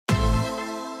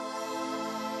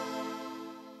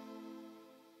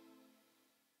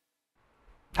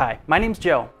Hi, my name's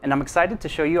Joe, and I'm excited to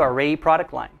show you our Reyee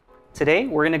product line. Today,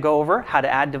 we're going to go over how to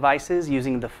add devices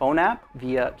using the phone app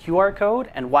via QR code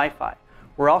and Wi-Fi.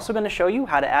 We're also going to show you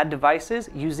how to add devices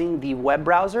using the web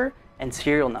browser and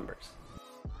serial numbers.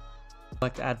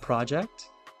 Select Add Project.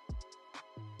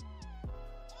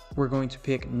 We're going to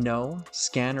pick No,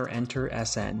 Scan or Enter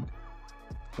SN.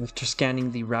 After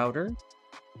scanning the router,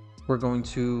 we're going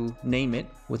to name it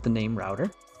with the name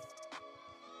router.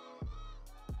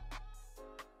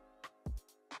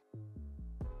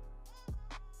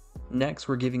 Next,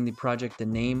 we're giving the project the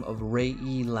name of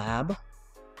Reyee Lab,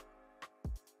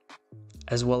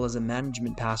 as well as a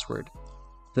management password.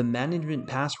 The management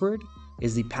password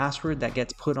is the password that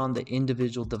gets put on the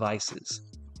individual devices.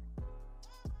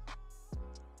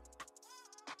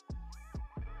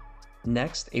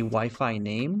 Next, a Wi-Fi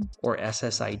name or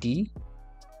SSID.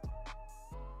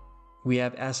 We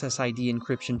have SSID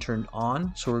encryption turned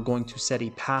on, so we're going to set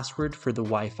a password for the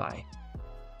Wi-Fi.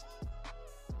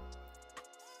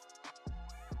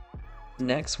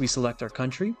 Next, we select our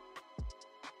country.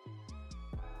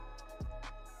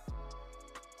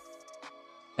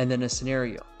 And then a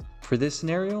scenario. For this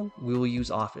scenario, we will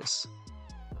use Office.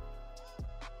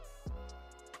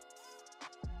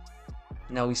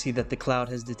 Now we see that the cloud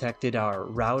has detected our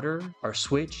router, our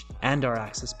switch, and our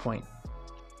access point.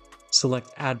 Select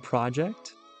Add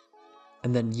Project,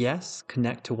 and then Yes,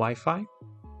 Connect to Wi-Fi.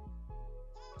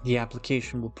 The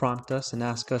application will prompt us and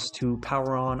ask us to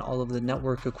power on all of the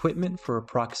network equipment for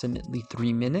approximately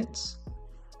 3 minutes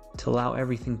to allow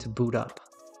everything to boot up.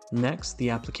 Next, the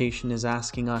application is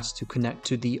asking us to connect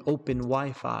to the open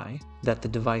Wi-Fi that the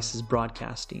device is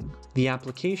broadcasting. The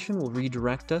application will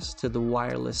redirect us to the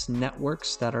wireless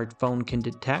networks that our phone can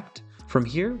detect. From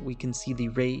here, we can see the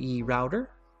Reyee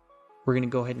router. We're going to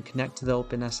go ahead and connect to the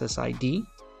open SSID.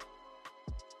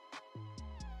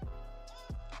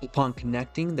 Upon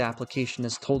connecting, the application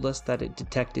has told us that it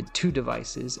detected 2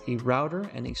 devices, a router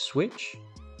and a switch.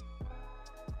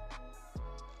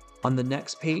 On the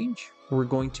next page, we're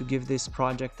going to give this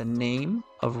project the name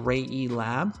of Reyee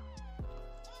Lab,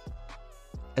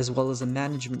 as well as a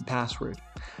management password.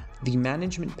 The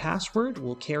management password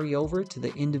will carry over to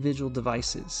the individual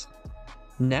devices.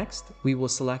 Next, we will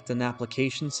select an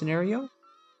application scenario.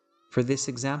 For this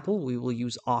example, we will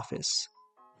use Office.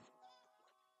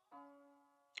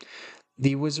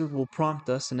 The wizard will prompt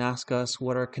us and ask us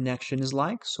what our connection is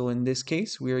like. So in this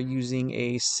case, we are using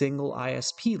a single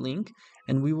ISP link,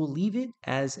 and we will leave it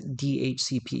as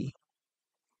DHCP.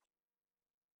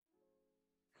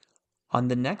 On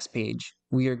the next page,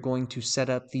 we are going to set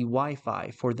up the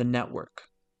Wi-Fi for the network.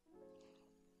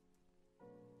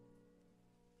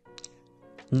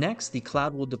 Next, the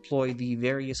cloud will deploy the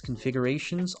various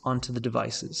configurations onto the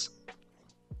devices.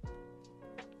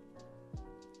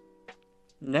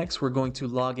 Next, we're going to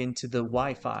log into the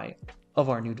Wi-Fi of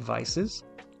our new devices.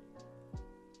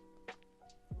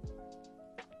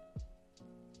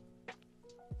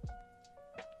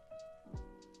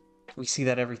 We see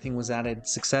that everything was added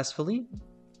successfully.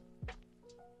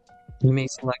 You may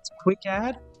select Quick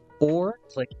Add or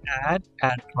click Add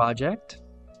Project.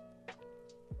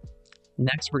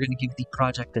 Next, we're going to give the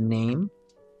project a name,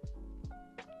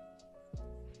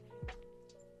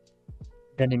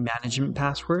 then a management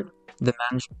password. The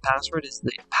management password is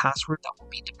the password that will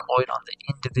be deployed on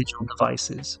the individual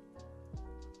devices.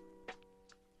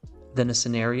 Then a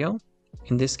scenario.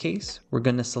 In this case, we're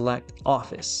going to select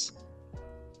Office.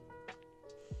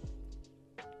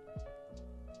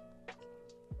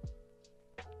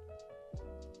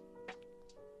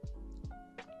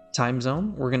 Time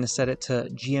zone, we're going to set it to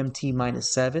GMT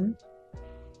 -7.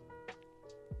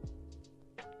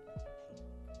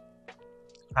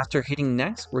 After hitting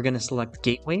next, we're going to select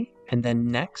gateway and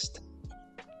then next.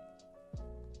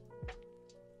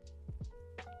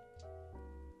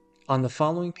 On the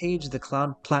following page, the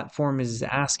cloud platform is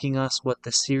asking us what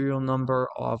the serial number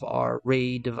of our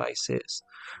Reyee device is.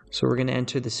 So we're going to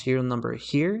enter the serial number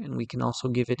here, and we can also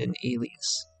give it an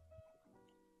alias.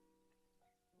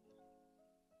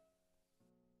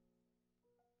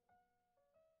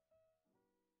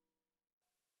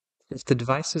 If the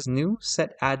device is new,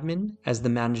 set admin as the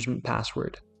management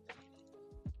password.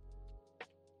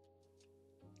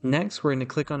 Next, we're going to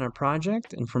click on our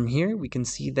project, and from here we can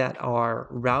see that our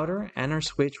router and our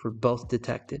switch were both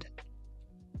detected.